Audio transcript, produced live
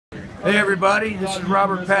Hey everybody, this is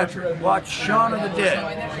Robert Patrick. Watch Shaun of the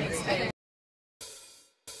Dead.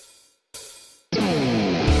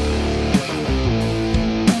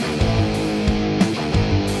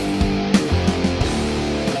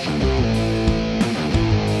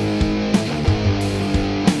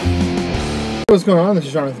 What's going on? This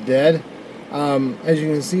is Shaun of the Dead. As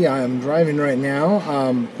you can see, I am driving right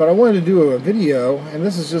now, but I wanted to do a video, and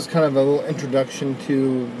this is just kind of a little introduction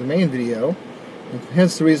to the main video,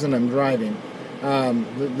 hence the reason I'm driving.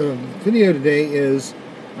 The video today is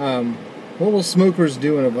what will smokers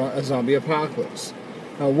do in a zombie apocalypse?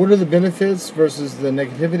 What are the benefits versus the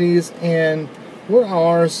negativities, and what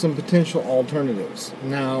are some potential alternatives?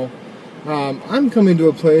 Now, I'm coming to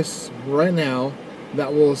a place right now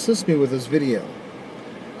that will assist me with this video.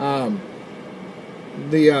 Let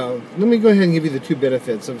me go ahead and give you the two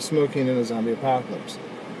benefits of smoking in a zombie apocalypse.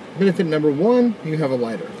 Benefit number one, you have a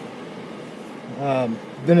lighter.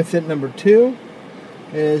 Benefit number two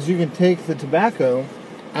is you can take the tobacco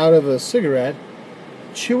out of a cigarette,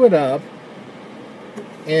 chew it up,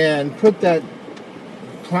 and put that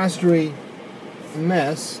plastery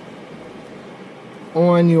mess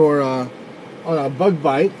on your on a bug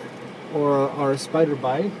bite or a spider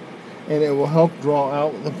bite, and it will help draw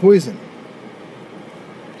out the poison.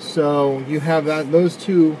 So you have those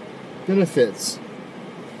two benefits.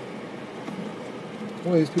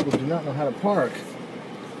 Boy, these people do not know how to park.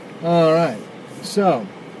 Alright, so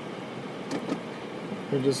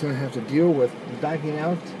we're just going to have to deal with backing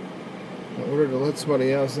out in order to let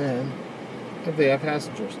somebody else in if they have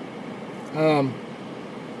passengers.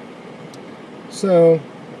 So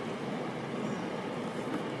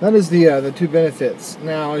that is the two benefits.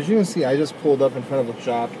 Now, as you can see, I just pulled up in front of a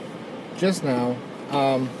shop just now,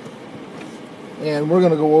 and we're going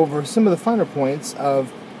to go over some of the finer points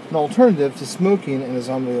of an alternative to smoking in a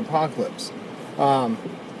zombie apocalypse.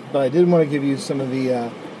 But I did want to give you some of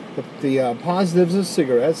the positives of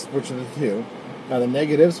cigarettes, which are the two. Now, the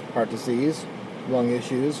negatives: heart disease, lung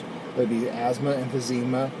issues, there'd be asthma,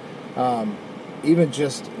 emphysema, even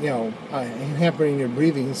just hampering your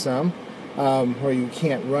breathing some. Where you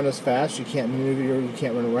can't run as fast, you can't maneuver, you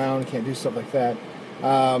can't run around, you can't do stuff like that.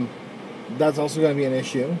 That's also going to be an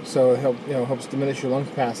issue. So it helps diminish your lung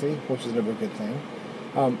capacity, which is never a good thing.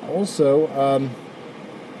 Also,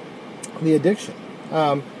 the addiction.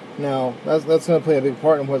 Now that's going to play a big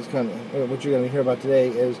part in what you're going to hear about today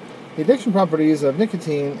is the addiction properties of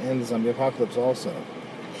nicotine and the zombie apocalypse. Also,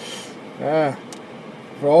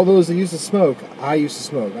 for all those that used to smoke, I used to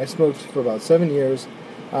smoke. I smoked for about 7 years.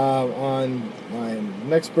 On my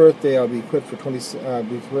next birthday, I'll be quit for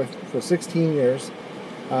 16 years.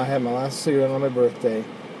 I had my last cigarette on my birthday,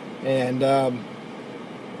 and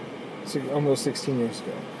almost 16 years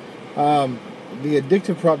ago. The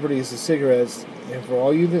addictive properties of cigarettes, and for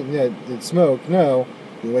all you that smoke, know,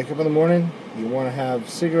 you wake up in the morning, you want to have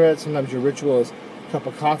cigarettes. Sometimes your ritual is a cup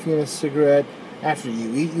of coffee and a cigarette. After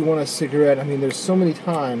you eat, you want a cigarette. I mean, there's so many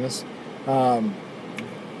times,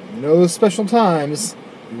 those special times,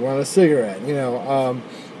 you want a cigarette,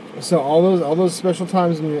 so all those special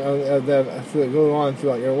times that go on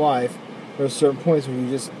throughout your life, there's certain points where you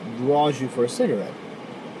just draws you for a cigarette.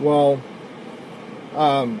 Well,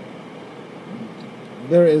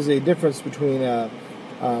 there is a difference between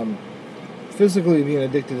physically being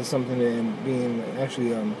addicted to something and being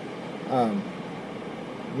actually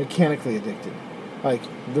mechanically addicted. Like,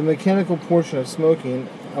 the mechanical portion of smoking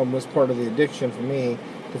was part of the addiction for me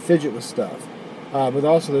to fidget with stuff. But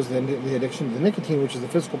also there's the addiction to the nicotine, which is the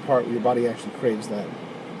physical part where your body actually craves that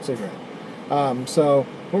cigarette. So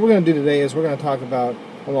what we're going to do today is we're going to talk about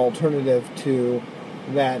an alternative to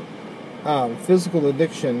that physical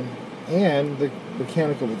addiction and the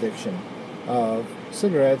mechanical addiction of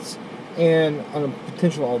cigarettes, and on a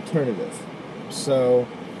potential alternative. So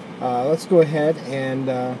let's go ahead and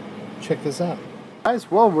check this out.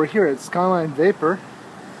 Guys, well, we're here at Skyline Vapor.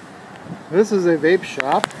 This is a vape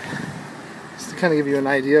shop. Just to kind of give you an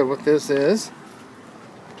idea of what this is.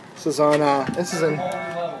 This is in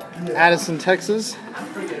Addison, Texas.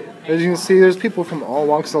 As you can see, there's people from all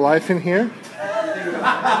walks of life in here.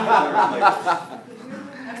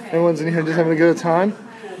 Everyone's in here just having a good time.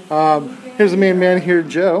 Here's the main man here,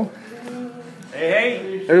 Joe.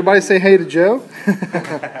 Hey. Everybody say hey to Joe.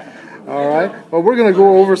 Alright, well, we're going to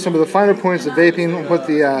go over some of the finer points of vaping, what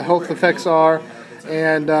the health effects are,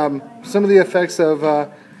 and some of the effects of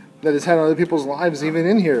that it's had on other people's lives even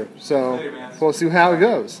in here. So we'll see how it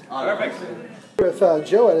goes. Perfect. With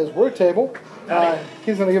Joe at his work table.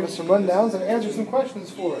 He's going to give us some rundowns and answer some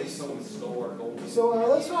questions for us. So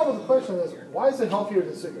let's start with the question: why is it healthier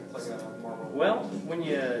than cigarettes? Well, when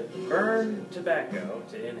you burn tobacco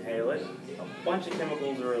to inhale it, a bunch of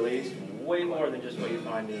chemicals are released, way more than just what you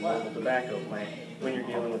find in a normal tobacco plant when you're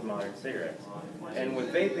dealing with modern cigarettes. And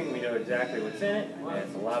with vaping, we know exactly what's in it, and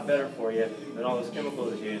it's a lot better for you than all those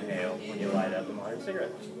chemicals you inhale when you light up a modern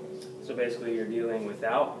cigarette. So basically, you're dealing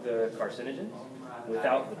without the carcinogens,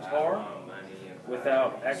 without the tar,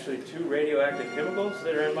 without actually 2 radioactive chemicals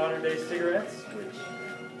that are in modern day cigarettes,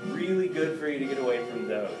 which really good for you to get away from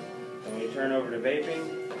those. And when you turn over to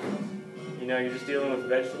vaping, you know, you're just dealing with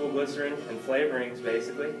vegetable glycerin and flavorings,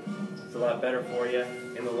 basically. It's a lot better for you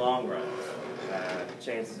in the long run.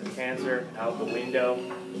 Chances of cancer, out the window.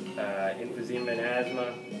 Emphysema and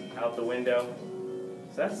asthma, out the window.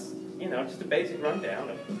 So that's, you know, just a basic rundown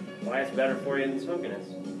of why it's better for you than smoking is.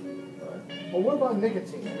 Well, what about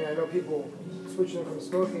nicotine? I mean, I know people switching from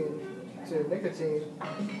smoking to nicotine,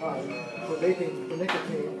 for vaping for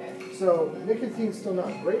nicotine. So nicotine's still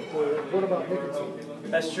not great for you. What about nicotine?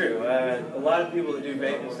 That's true. A lot of people that do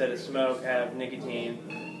vape instead of smoke have nicotine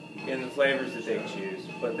in the flavors that they choose,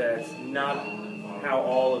 but that's not how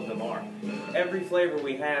all of them are. Every flavor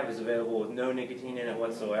we have is available with no nicotine in it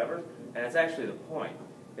whatsoever, and that's actually the point,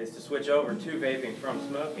 is to switch over to vaping from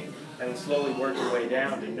smoking and then slowly work your way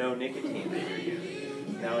down to no nicotine that you're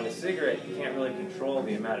using. Now in a cigarette, you can't really control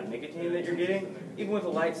the amount of nicotine that you're getting. Even with a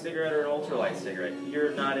light cigarette or an ultralight cigarette,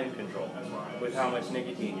 you're not in control with how much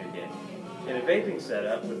nicotine you're getting. In a vaping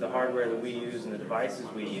setup, with the hardware that we use and the devices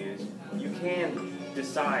we use, you can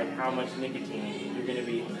decide how much nicotine you're going to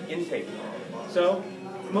be intaking. So,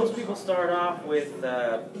 most people start off with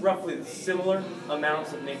roughly similar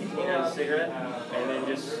amounts of nicotine as a cigarette, and then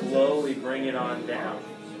just slowly bring it on down.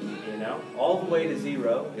 You know, all the way to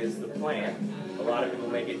 0 is the plan. A lot of people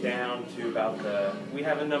make it down to about we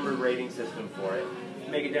have a number rating system for it.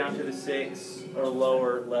 Make it down to the 6 or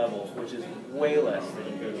lower level, which is way less than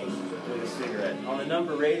you're getting with a cigarette. On the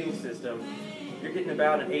number rating system, you're getting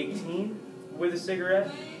about an 18 with a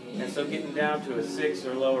cigarette, and so getting down to a 6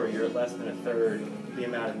 or lower, you're at less than a third the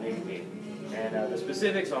amount of nicotine. And the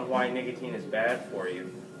specifics on why nicotine is bad for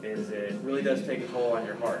you is it really does take a toll on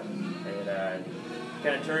your heart. It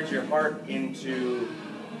kind of turns your heart into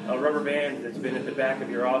a rubber band that's been at the back of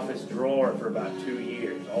your office drawer for about 2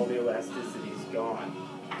 years. All the elasticity's gone.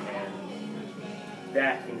 And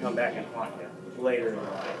that can come back and haunt you later in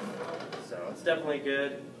life. So it's definitely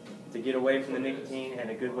good to get away from the nicotine, and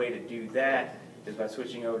a good way to do that is by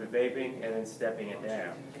switching over to vaping and then stepping it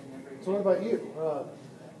down. So what about you?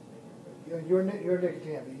 You're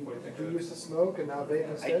nicotine heavy. You used to smoke and now vape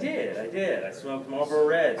instead? I did. I smoked Marlboro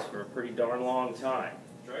Reds for a pretty darn long time.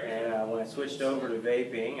 And when I switched over to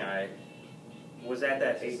vaping, I was at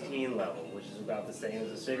that 18 level, which is about the same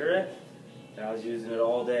as a cigarette. And I was using it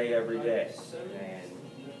all day, every day. And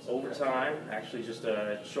over time, actually just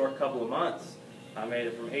a short couple of months, I made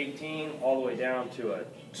it from 18 all the way down to a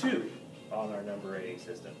 2 on our number rating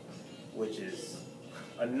system, which is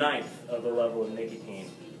a 1/9 of the level of nicotine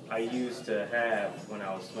I used to have when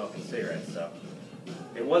I was smoking cigarettes. So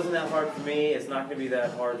it wasn't that hard for me. It's not going to be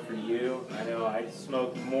that hard for you. I know I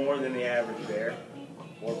smoke more than the average bear,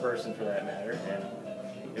 or person for that matter,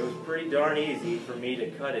 and it was pretty darn easy for me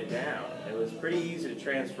to cut it down. It was pretty easy to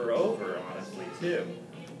transfer over, honestly, too.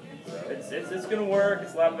 So it's going to work.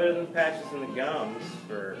 It's a lot better than the patches and the gums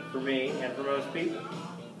for me and for most people.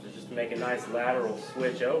 Just to make a nice lateral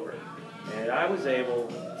switch over. And I was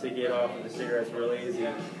able to get off of the cigarettes really easy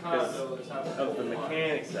because of the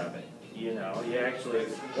mechanics of it. You know, you actually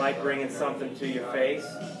like bringing something to your face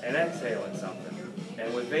and exhaling something.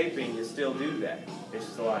 And with vaping, you still do that. It's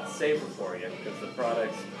just a lot safer for you because the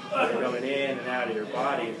products that are coming in and out of your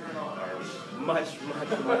body are much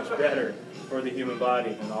better for the human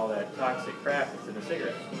body than all that toxic crap that's in a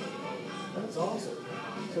cigarette. That's awesome.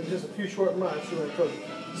 So just a few short months, you went from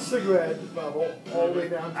cigarette level all the way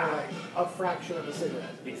down to like a fraction of a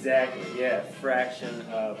cigarette. Exactly, yeah, a fraction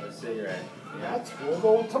of a cigarette. Yeah. That's cool.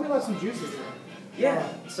 Well, tell me about some juices here. Yeah,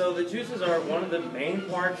 so the juices are one of the main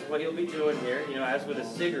parts of what you'll be doing here. You know, as with a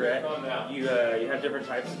cigarette, you have different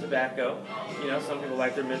types of tobacco. You know, some people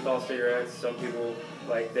like their menthol cigarettes, some people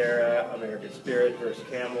like their American Spirit versus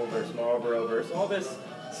Camel versus Marlboro versus all this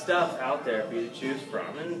stuff out there for you to choose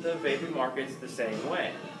from. And the vaping market's the same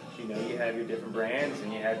way. You know, you have your different brands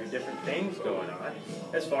and you have your different things going on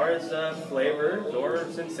as far as flavors or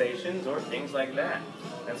sensations or things like that.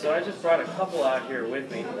 And so I just brought a couple out here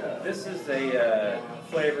with me. This is a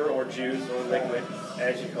flavor or juice or liquid,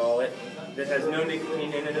 as you call it, that has no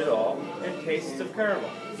nicotine in it at all and tastes of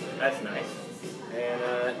caramel. That's nice.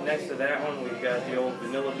 And next to that one, we've got the old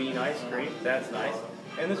vanilla bean ice cream. That's nice.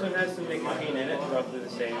 And this one has some nicotine in it, roughly the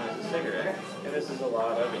same as a cigarette. And this is a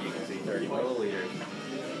lot of it. You can see 30 milliliters.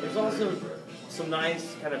 There's also some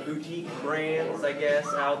nice kind of boutique brands, I guess,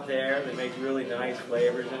 out there that make really nice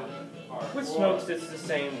flavors. And with smokes, it's the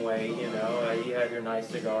same way, you know. You have your nice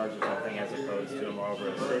cigars or something as opposed to a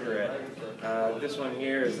Marlboro cigarette. This one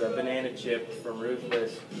here is a banana chip from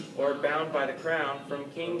Ruthless, or Bound by the Crown from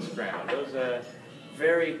King's Crown. Those are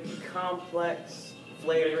very complex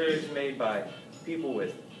flavors made by people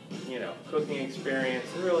with, you know, cooking experience,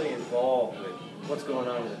 really involved with what's going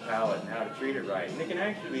on with the palate and how to treat it right. And it can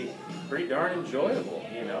actually be pretty darn enjoyable,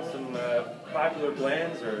 you know. Some popular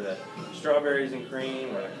blends are the strawberries and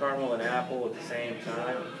cream or the caramel and apple at the same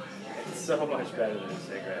time. It's so much better than a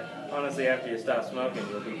cigarette. Honestly, after you stop smoking,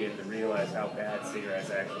 you'll begin to realize how bad cigarettes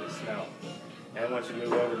actually smell. And once you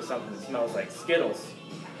move over to something that smells like Skittles,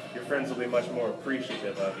 your friends will be much more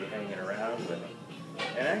appreciative of you hanging around with them.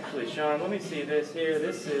 And actually, Sean, let me see this here.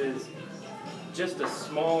 This is just a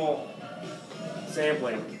small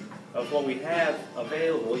sampling of what we have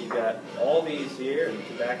available. You've got all these here in the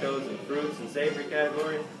tobaccos and fruits and savory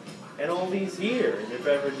category, and all these here in your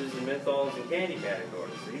beverages and menthols and candy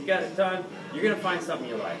categories. So you've got a ton. You're going to find something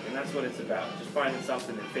you like, and that's what it's about, just finding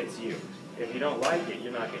something that fits you. If you don't like it,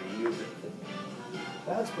 you're not going to use it.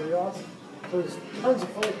 That's pretty awesome. So there's tons of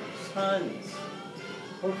flavors. Tons.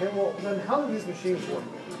 Okay, well, then how do these machines work?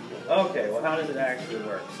 Okay, well, how does it actually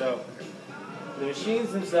work? So the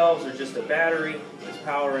machines themselves are just a battery that's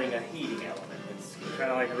powering a heating element. It's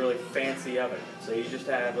kind of like a really fancy oven. So you just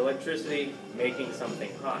have electricity making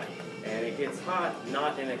something hot. And it gets hot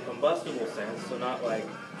not in a combustible sense, so not like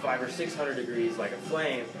 500 or 600 degrees like a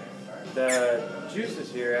flame. The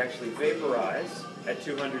juices here actually vaporize at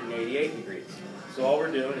 288 degrees. So all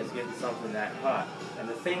we're doing is getting something that hot. And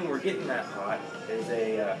the thing we're getting that hot is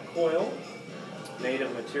a coil made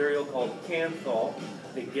of material called canthal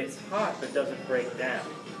that gets hot but doesn't break down.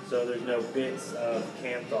 So there's no bits of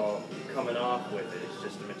canthal coming off with it. It's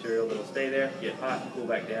just a material that'll stay there, get hot, cool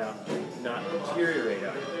back down, not deteriorate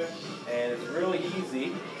on it. And it's really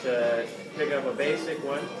easy to pick up a basic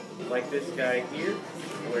one like this guy here,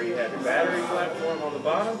 where you have your battery platform on the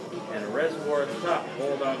bottom and a reservoir at the top to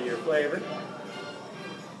hold onto your flavor.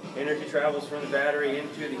 Energy travels from the battery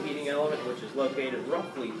into the heating element, which is located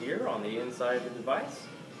roughly here on the inside of the device.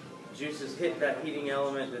 Juices hit that heating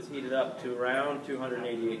element that's heated up to around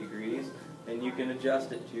 288 degrees, and you can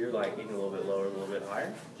adjust it to your liking, a little bit lower, a little bit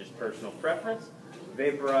higher, just personal preference.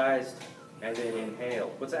 Vaporized and then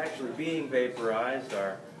inhaled. What's actually being vaporized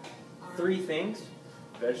are three things: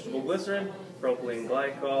 vegetable glycerin, propylene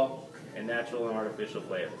glycol, and natural and artificial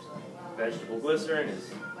flavors. Vegetable glycerin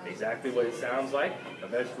is exactly what it sounds like, a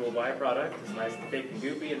vegetable byproduct. It's nice and thick and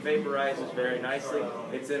goopy and vaporizes very nicely.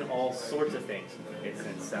 It's in all sorts of things. It's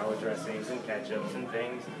in salad dressings and ketchups and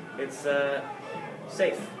things. It's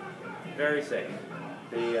safe, very safe.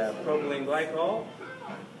 The propylene glycol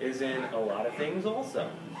is in a lot of things also.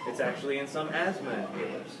 It's actually in some asthma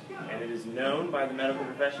inhalers, and it is known by the medical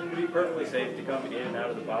profession to be perfectly safe to come in and out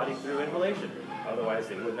of the body through inhalation. Otherwise,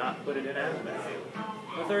 they would not put it in asthma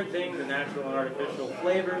inhalers. The third thing, the natural and artificial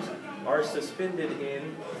flavors are suspended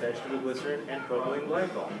in vegetable glycerin and propylene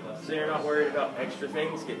glycol. So you're not worried about extra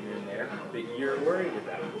things getting in there that you're worried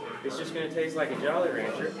about. It's just going to taste like a Jolly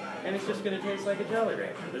Rancher, and it's just going to taste like a Jolly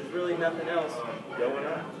Rancher. There's really nothing else going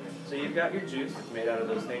on. So you've got your juice that's made out of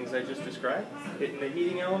those things I just described, hitting the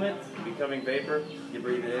heating element, becoming vapor, you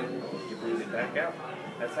breathe it in, you breathe it back out.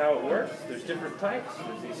 That's how it works. There's different types.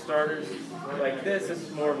 There's these starters like this. This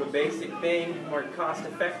is more of a basic thing, more cost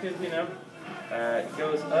effective, you know. It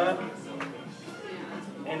goes up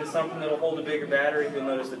into something that'll hold a bigger battery. You'll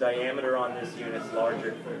notice the diameter on this unit's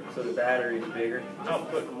larger, so the battery is bigger.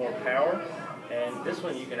 Output more power. And this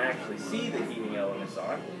one you can actually see the heating elements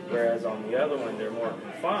on, whereas on the other one they're more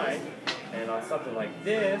confined. And on something like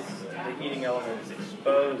this, the heating element is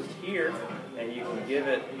exposed here, and you can give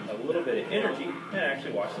it a little bit of energy and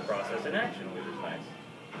actually watch the process in action, which is nice.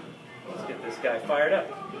 Let's get this guy fired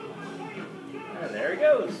up. And there he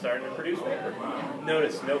goes, starting to produce vapor.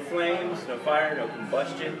 Notice no flames, no fire, no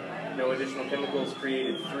combustion, no additional chemicals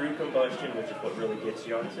created through combustion, which is what really gets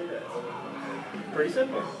you on cigarettes. Pretty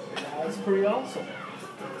simple. That's pretty awesome.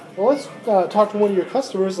 Well, let's talk to one of your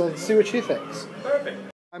customers and see what she thinks. Perfect.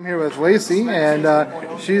 I'm here with Lacey, and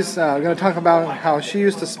she's going to talk about how she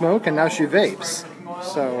used to smoke and now she vapes.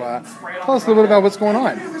 So tell us a little bit about what's going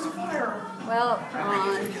on. Well,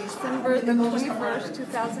 on December October the 21st,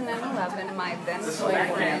 2011, my then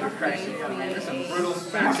boyfriend gave me a cigarette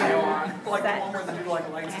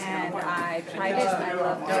and I tried it and I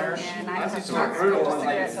loved it, and I have not smoked a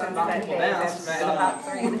cigarette since that day. That's about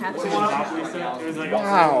 3.5 years.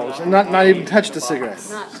 Wow, so not even touched a cigarette.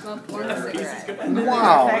 Not smoked one cigarette.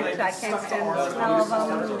 Wow. In fact, I can't stand the smell of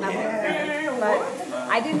them, nothing. But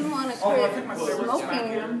I didn't want to quit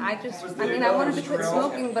smoking. I mean, I wanted to quit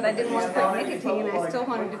smoking, but I didn't want to quit nicotine. I still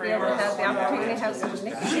wanted to be able to have the opportunity to have some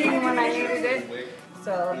nicotine when I needed it.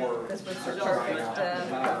 So this was the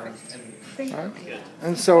perfect thing for me.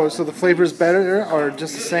 And so the flavor's better or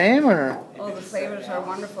just the same, or? Oh, the flavors are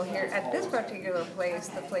wonderful here. At this particular place,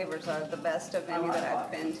 the flavors are the best of any that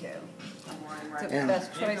I've been to. It's the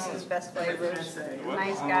best choices, best flavors,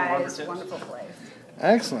 nice guys, wonderful place.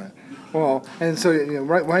 Excellent. Well, and so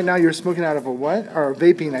right now you're smoking out of a what? Or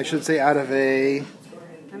vaping, I should say, out of a...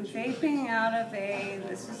 I'm vaping out of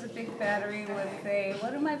this is a big battery with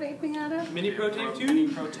what am I vaping out of? Mini Pro-Tank 2? Mini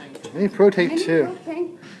Pro-Tank. Mini Pro-Tank 2.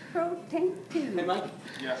 Pro-Tank 2. Hey, Mike?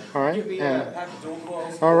 Yeah. All right.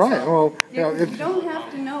 All right. Well, you don't have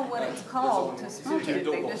to know what it's called to smoke it.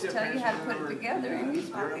 They just tell you how to put it together and you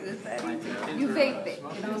smoke it. It's that easy. You vape it.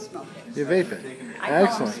 You don't smoke it. You vape it. I call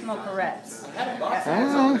Excellent. them smokerettes.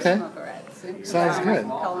 Oh, okay. Smokerettes. Sounds good. I'm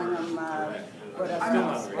calling them, what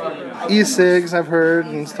else? E-cigs, I've heard,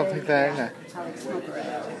 and stuff like that. Yeah. I like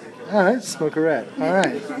smokerette. All right, smokerette. All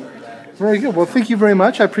right. Very good. Well, thank you very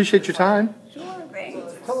much. I appreciate your time. Sure,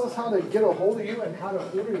 thanks. Tell us how to get a hold of you and how to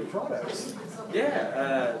order your products.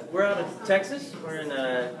 Yeah, we're out of Texas. We're in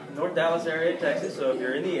North Dallas area, Texas. So if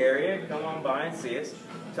you're in the area, come on by and see us.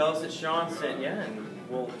 Tell us that Sean sent you, and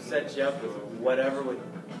we'll set you up with whatever would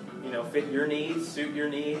fit your needs, suit your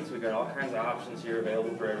needs. We've got all kinds of options here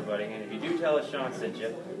available for everybody. And if you do tell us Sean sent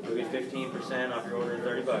you, you'll get 15% off your order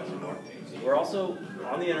of $30 or more. We're also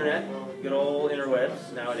on the internet, good old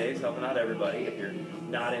interwebs nowadays, helping out everybody. If you're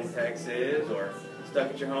not in Texas or stuck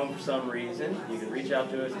at your home for some reason, you can reach out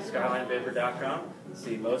to us at skylinevapor.com.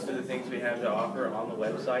 See most of the things we have to offer on the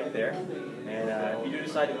website there. And if you do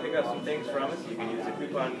decide to pick up some things from us, you can use the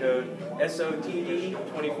coupon code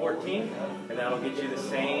SOTD2014, and that'll get you the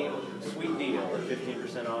same sweet deal of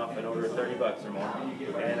 15% off an order of $30 or more.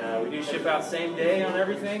 And we do ship out same day on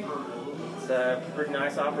everything. It's a pretty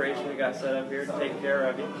nice operation we got set up here to take care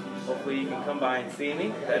of you. Hopefully you can come by and see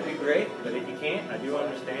me. That'd be great. But if you can't, I do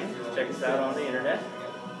understand. Just check us out on the internet.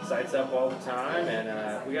 Site's up all the time, and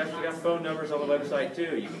we got phone numbers on the website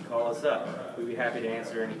too. You can call us up. We'd be happy to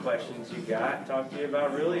answer any questions you got, talk to you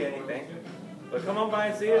about really anything. But come on by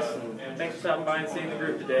and see us, and thanks for stopping by and seeing the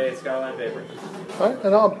group today at Skyline Vapor. All right,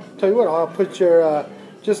 and I'll tell you what, I'll put your,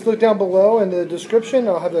 just look down below in the description.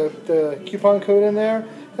 I'll have the coupon code in there,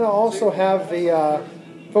 and I'll also have the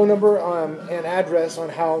phone number and address on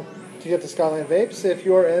how to get to Skyline Vapes if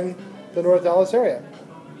you're in the North Dallas area.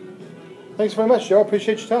 Thanks very much, Joe. I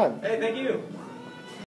appreciate your time. Hey, thank you.